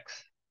be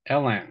x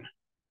ln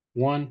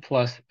 1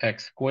 plus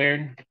x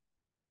squared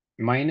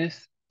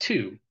minus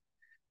 2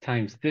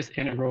 times this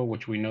integral,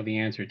 which we know the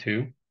answer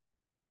to,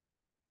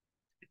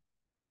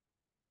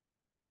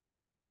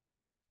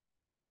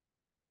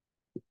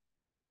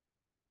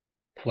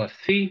 plus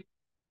c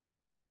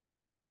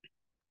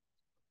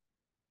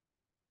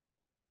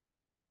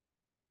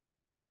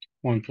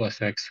 1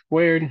 plus x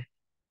squared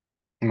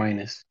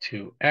minus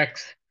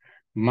 2x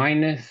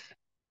minus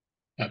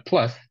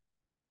plus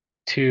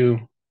 2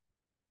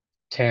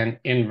 tan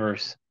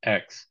inverse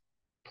x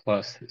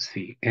plus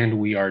c. And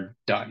we are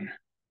done.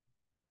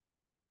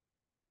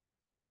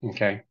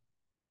 Okay.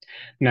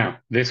 Now,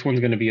 this one's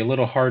going to be a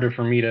little harder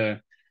for me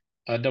to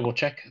double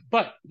check,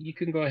 but you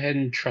can go ahead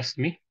and trust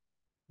me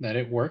that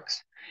it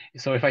works.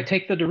 So if I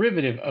take the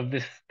derivative of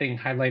this thing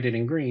highlighted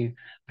in green,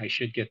 I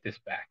should get this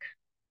back.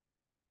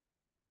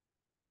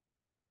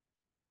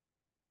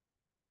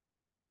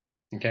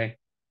 Okay.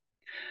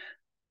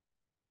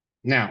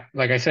 Now,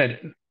 like I said,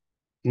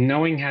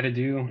 knowing how to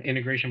do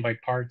integration by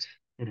parts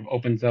sort of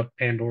opens up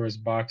Pandora's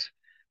box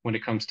when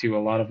it comes to a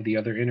lot of the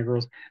other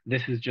integrals.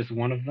 This is just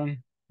one of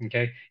them.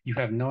 Okay. You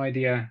have no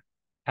idea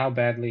how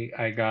badly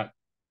I got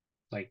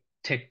like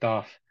ticked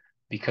off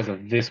because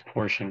of this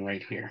portion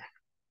right here.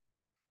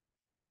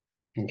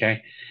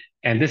 Okay.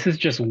 And this is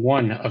just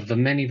one of the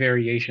many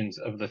variations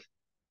of the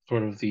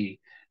sort of the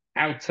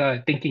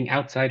outside thinking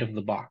outside of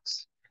the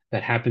box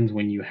that happens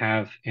when you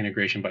have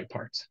integration by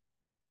parts.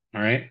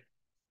 All right.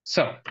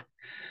 So,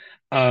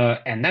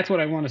 and that's what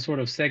I want to sort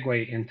of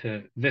segue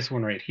into this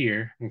one right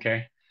here.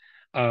 Okay.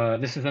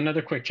 This is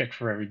another quick check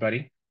for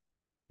everybody.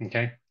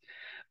 Okay.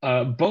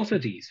 Both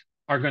of these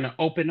are going to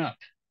open up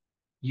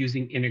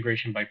using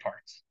integration by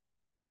parts.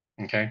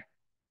 Okay.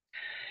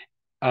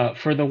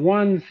 For the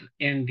ones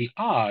in the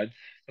odds,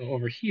 so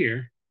over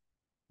here,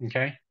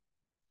 okay,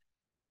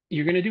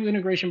 you're going to do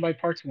integration by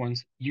parts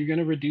once. You're going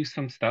to reduce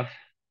some stuff,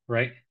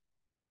 right?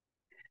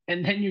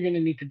 And then you're going to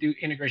need to do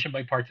integration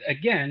by parts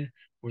again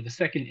for the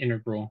second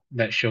integral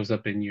that shows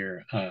up in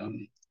your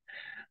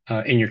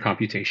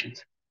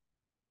computations.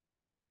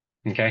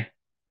 Okay.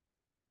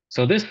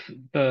 So this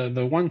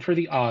the one for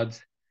the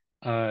odds,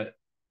 uh,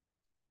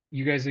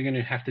 you guys are going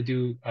to have to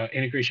do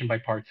integration by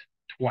parts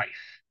twice,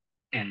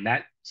 and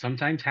that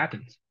sometimes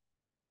happens.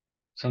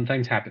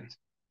 Sometimes happens.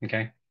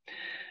 Okay.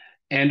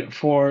 And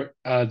for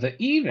the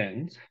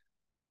evens,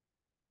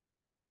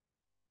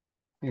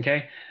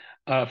 okay,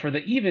 for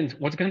the evens,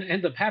 what's going to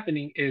end up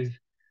happening is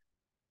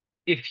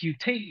if you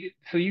take,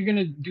 so you're going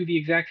to do the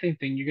exact same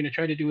thing. You're going to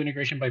try to do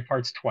integration by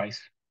parts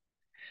twice.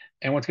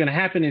 And what's going to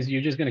happen is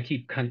you're just going to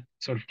keep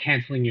sort of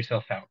canceling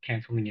yourself out,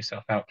 canceling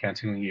yourself out,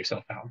 canceling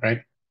yourself out,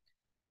 right?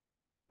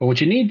 But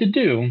what you need to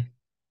do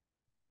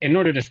in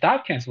order to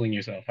stop canceling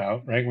yourself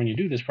out, right, when you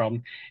do this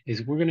problem,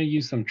 is we're going to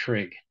use some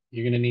trig.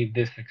 You're going to need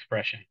this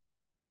expression,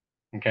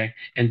 okay?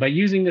 And by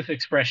using this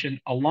expression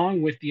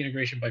along with the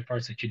integration by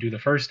parts that you do the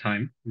first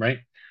time, right,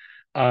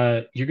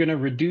 you're going to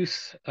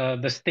reduce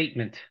the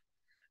statement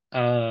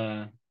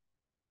uh,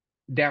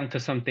 down to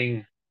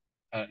something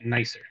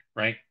nicer,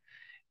 right?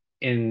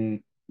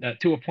 In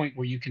To a point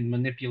where you can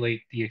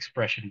manipulate the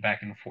expression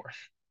back and forth.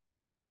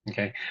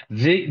 Okay,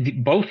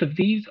 both of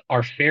these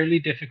are fairly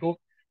difficult.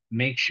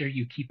 Make sure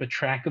you keep a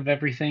track of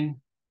everything.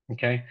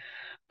 Okay,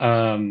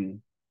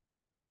 um,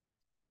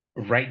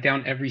 write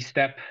down every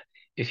step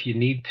if you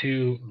need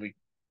to, like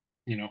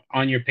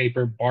on your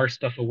paper, bar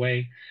stuff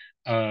away,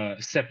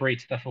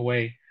 separate stuff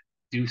away.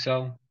 Do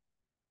so.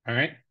 All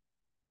right.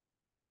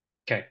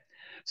 Okay.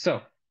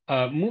 So,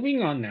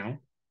 moving on now.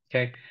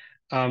 Okay.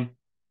 Um,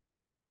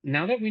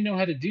 now that we know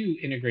how to do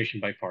integration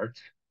by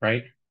parts,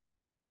 right?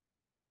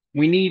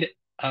 we need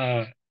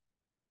uh,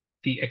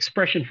 the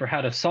expression for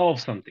how to solve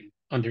something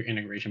under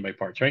integration by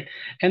parts, right?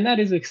 And that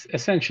is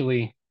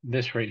essentially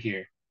this right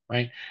here,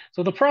 right?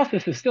 So the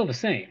process is still the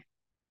same,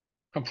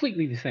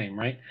 completely the same,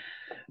 right?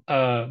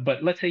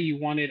 But let's say you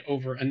want it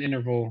over an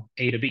interval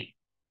a to b,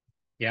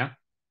 yeah?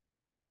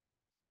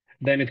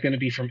 Then it's going to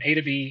be from a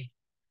to b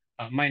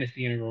minus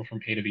the integral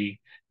from a to b.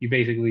 You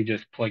basically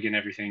just plug in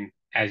everything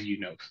as you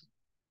know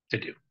to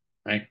do,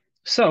 right?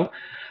 So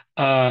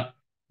uh,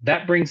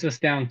 that brings us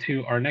down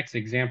to our next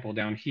example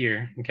down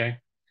here, okay?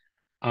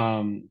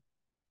 Um,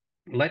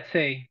 let's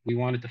say we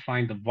wanted to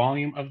find the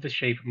volume of the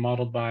shape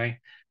modeled by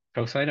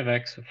cosine of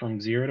x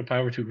from 0 to pi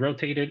over 2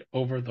 rotated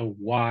over the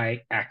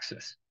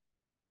y-axis,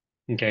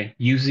 okay,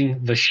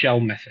 using the shell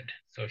method.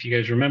 So if you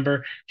guys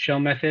remember shell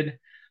method,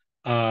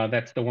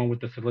 that's the one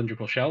with the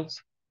cylindrical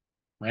shells,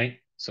 right?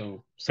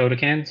 So soda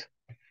cans,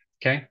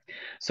 okay?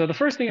 So the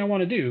first thing I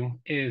want to do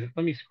is,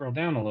 let me scroll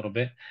down a little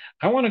bit.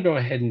 I want to go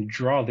ahead and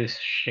draw this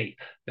shape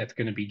that's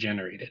going to be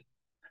generated,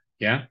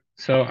 yeah?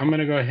 So I'm going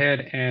to go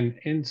ahead and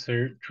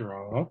insert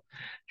draw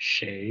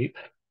shape.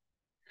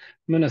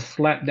 I'm going to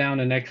slap down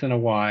an X and a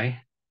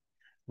Y.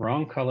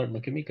 Wrong color.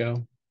 Look at me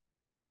go.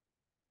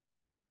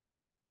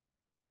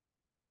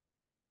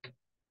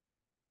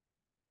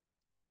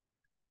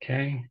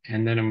 Okay.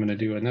 And then I'm going to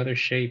do another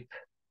shape.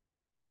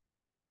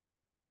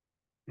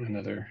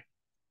 Another.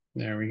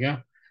 There we go.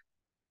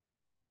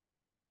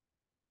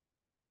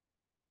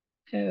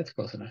 Yeah, that's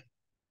close enough.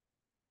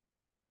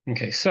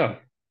 Okay. So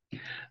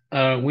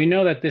we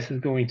know that this is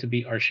going to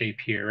be our shape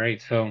here,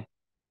 right? So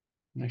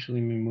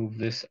actually, let me move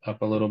this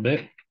up a little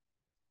bit.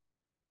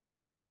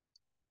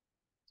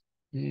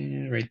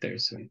 Yeah, right there.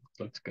 So it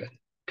looks good.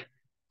 I'm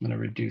going to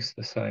reduce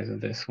the size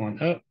of this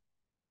one up.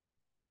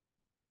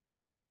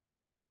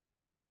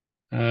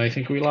 I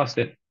think we lost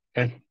it.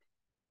 Okay.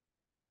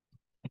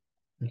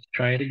 Let's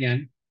try it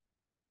again.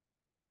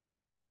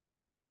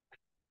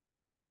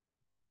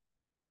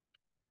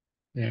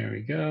 There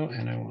we go.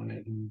 And I want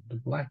it in the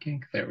black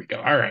ink. There we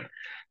go. All right.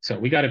 So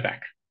we got it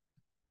back.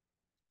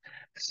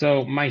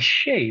 So my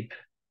shape,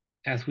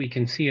 as we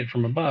can see it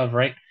from above,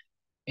 right?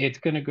 It's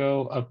going to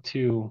go up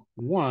to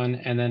 1,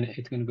 and then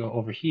it's going to go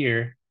over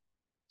here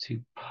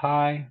to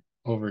pi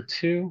over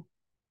 2,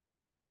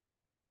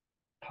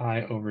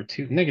 pi over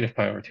 2, negative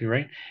pi over 2,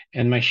 right?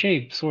 And my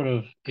shape sort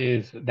of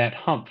is that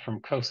hump from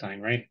cosine,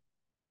 right? It's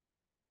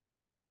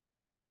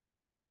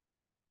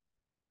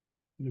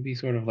going to be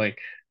sort of like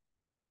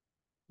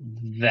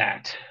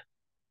that,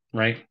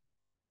 right?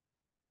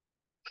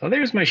 So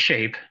there's my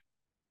shape.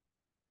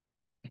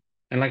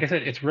 And like I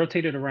said, it's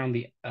rotated around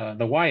the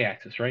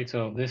y-axis, right?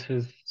 So this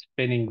is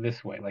spinning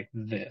this way, like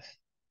this,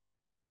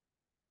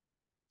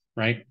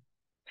 right?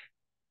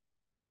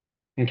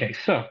 Okay,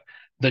 so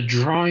the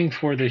drawing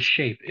for this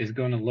shape is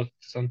going to look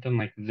something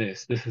like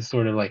this. This is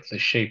sort of like the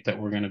shape that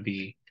we're going to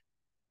be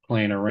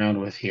playing around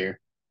with here.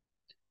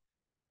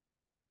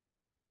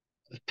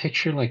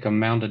 Picture like a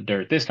mound of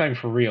dirt, this time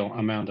for real,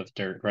 a mound of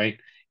dirt, right?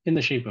 In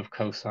the shape of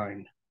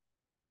cosine.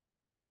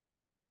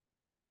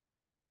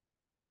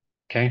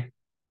 Okay,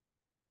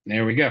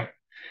 there we go.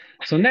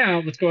 So now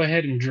let's go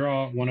ahead and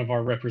draw one of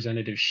our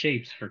representative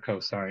shapes for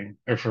cosine,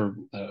 or for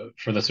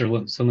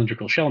the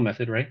cylindrical shell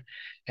method, right?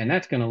 And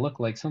that's going to look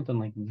like something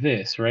like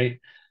this,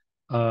 right?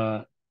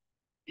 Uh,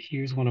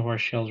 here's one of our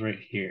shells right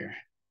here.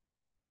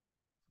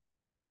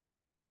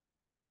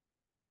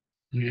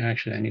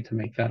 Actually, I need to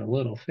make that a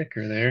little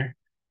thicker there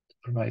to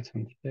provide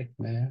some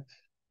thickness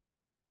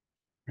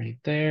right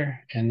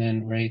there, and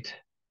then right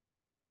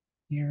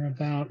here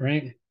about,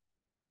 right?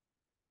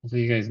 So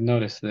you guys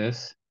notice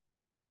this.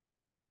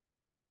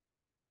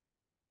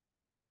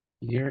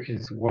 Here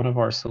is one of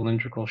our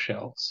cylindrical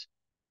shells.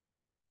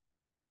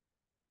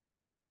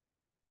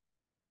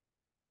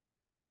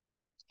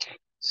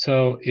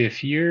 So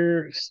if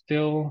you're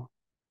still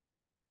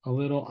a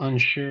little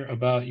unsure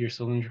about your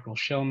cylindrical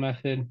shell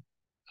method,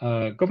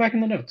 go back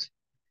in the notes.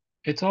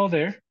 It's all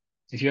there.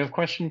 If you have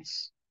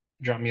questions,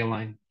 drop me a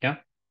line. Yeah.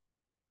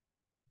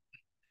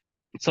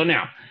 So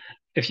now,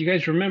 if you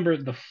guys remember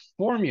the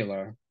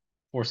formula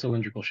for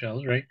cylindrical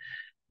shells, right?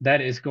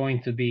 That is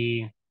going to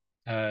be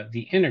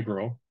the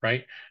integral,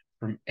 right?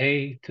 From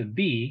a to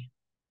b,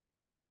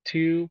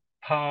 2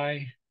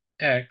 pi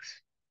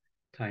x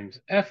times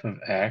f of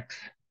x,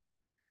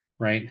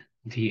 right?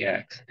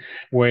 dx,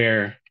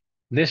 where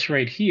this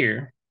right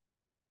here,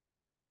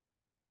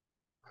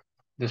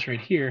 this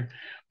right here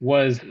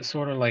was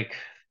sort of like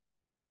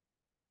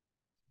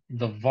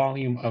the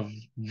volume of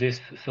this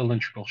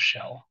cylindrical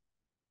shell.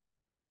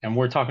 And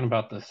we're talking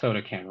about the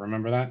soda can.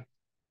 Remember that? Let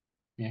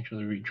me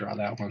actually redraw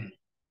that one.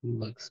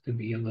 Looks to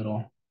be a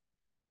little,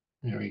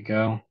 there we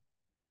go.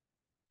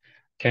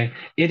 Okay.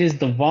 It is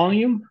the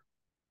volume,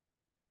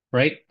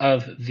 right,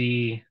 of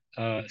the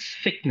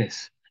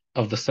thickness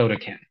of the soda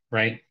can,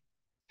 right?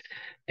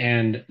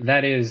 And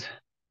that is,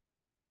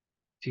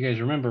 if you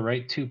guys remember,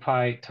 right, 2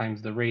 pi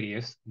times the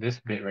radius, this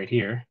bit right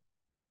here,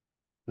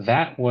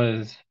 that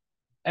was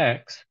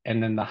x,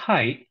 and then the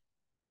height,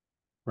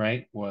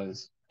 right,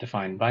 was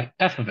defined by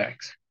f of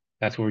x.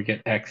 That's where we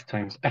get x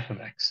times f of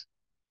x,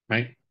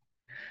 right?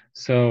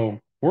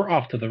 So we're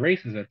off to the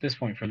races at this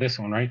point for this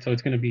one, right? So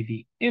it's going to be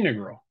the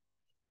integral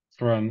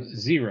from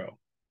 0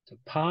 to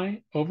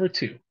pi over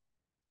 2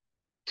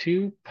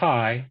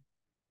 pi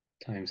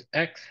times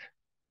x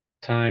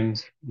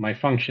times my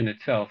function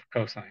itself,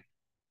 cosine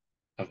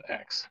of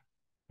x.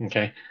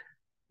 Okay.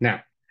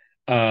 Now,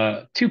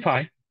 2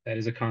 pi, that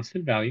is a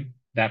constant value.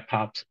 That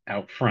pops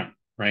out front,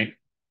 right?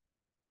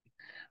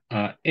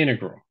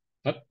 Integral.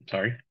 Oh,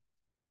 sorry.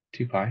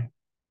 2 pi.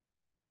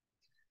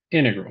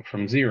 Integral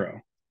from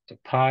 0 to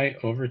pi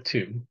over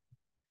 2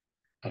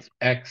 of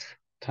x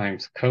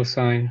times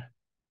cosine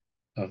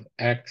of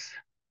x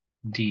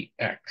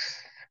dx.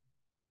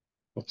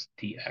 Whoops,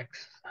 dx.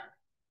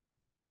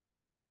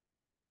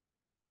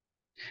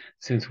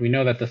 Since we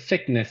know that the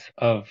thickness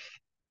of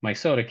my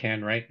soda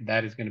can, right,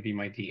 that is going to be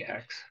my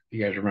dx.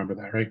 You guys remember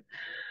that, right?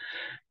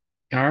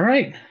 All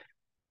right.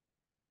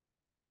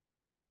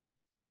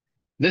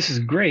 This is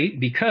great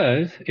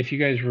because if you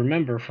guys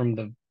remember from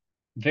the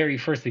very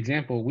first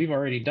example, we've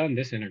already done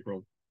this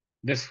integral.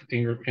 This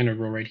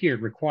integral right here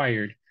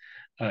required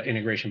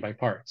integration by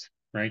parts,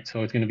 right?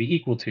 So it's going to be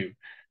equal to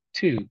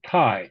 2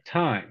 pi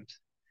times,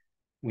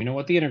 we know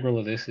what the integral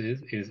of this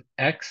is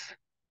x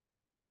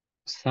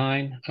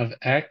sine of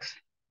x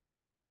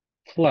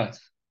plus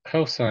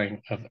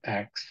cosine of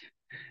x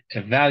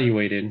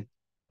evaluated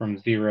from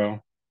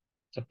 0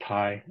 to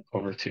pi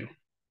over 2.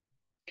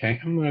 Okay,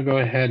 I'm going to go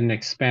ahead and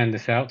expand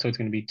this out. So it's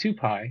going to be 2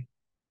 pi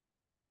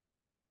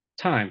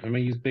times, I'm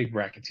going to use big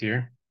brackets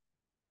here,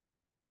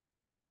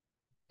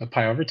 of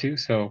pi over 2.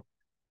 So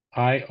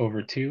pi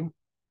over 2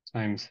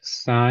 times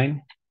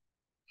sine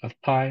of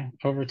pi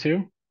over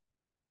 2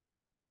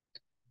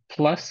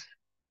 plus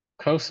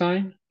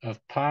cosine of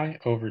pi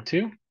over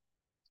 2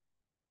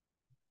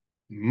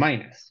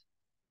 minus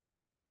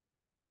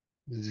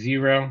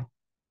 0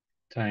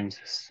 times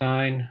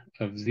sine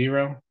of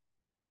 0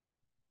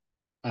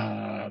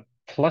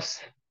 plus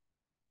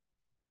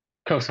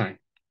cosine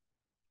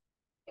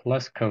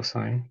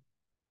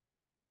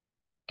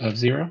of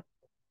 0.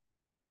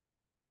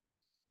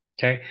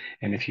 Okay,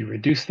 and if you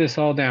reduce this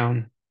all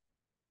down,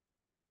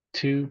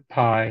 2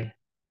 pi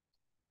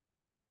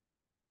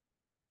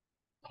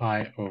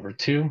over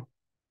 2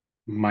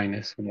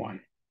 minus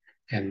 1.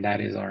 And that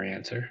is our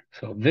answer.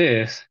 So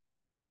this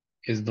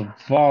is the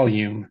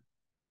volume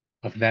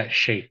of that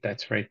shape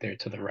that's right there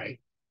to the right.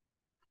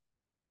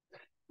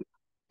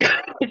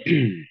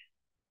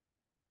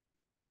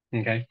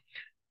 Okay.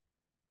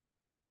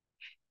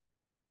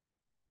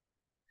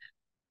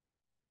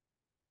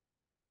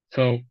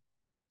 So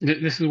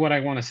this is what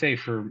I want to say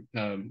for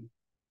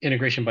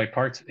integration by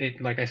parts.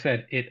 It, like I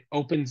said, it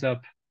opens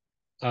up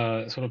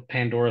sort of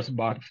Pandora's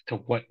box to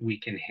what we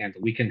can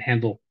handle. We can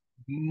handle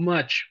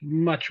much,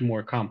 much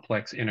more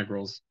complex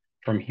integrals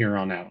from here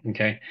on out.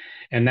 Okay.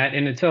 And that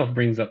in itself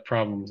brings up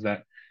problems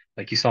that,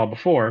 like you saw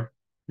before,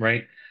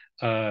 right?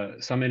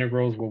 Some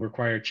integrals will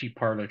require cheap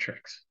parlor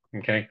tricks.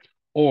 Okay.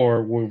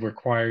 Or will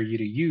require you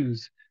to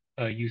use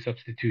U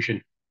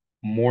substitution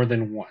more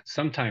than once,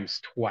 sometimes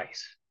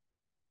twice.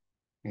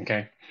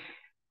 Okay.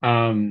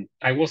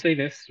 I will say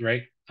this,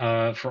 right?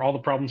 For all the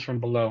problems from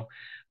below,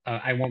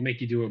 I won't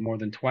make you do it more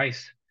than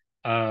twice.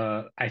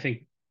 I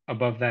think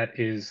above that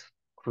is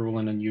cruel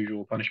and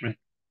unusual punishment.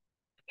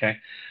 Okay.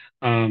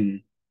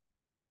 Um,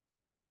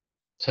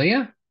 so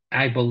yeah,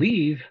 I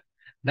believe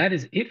that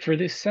is it for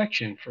this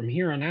section. From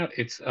here on out,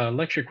 it's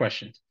lecture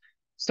questions.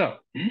 So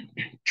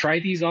try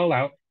these all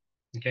out.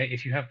 Okay.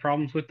 If you have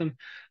problems with them,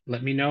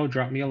 let me know.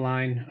 Drop me a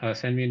line.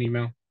 Send me an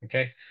email.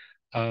 Okay.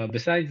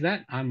 Besides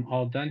that, I'm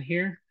all done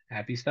here.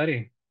 Happy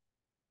studying.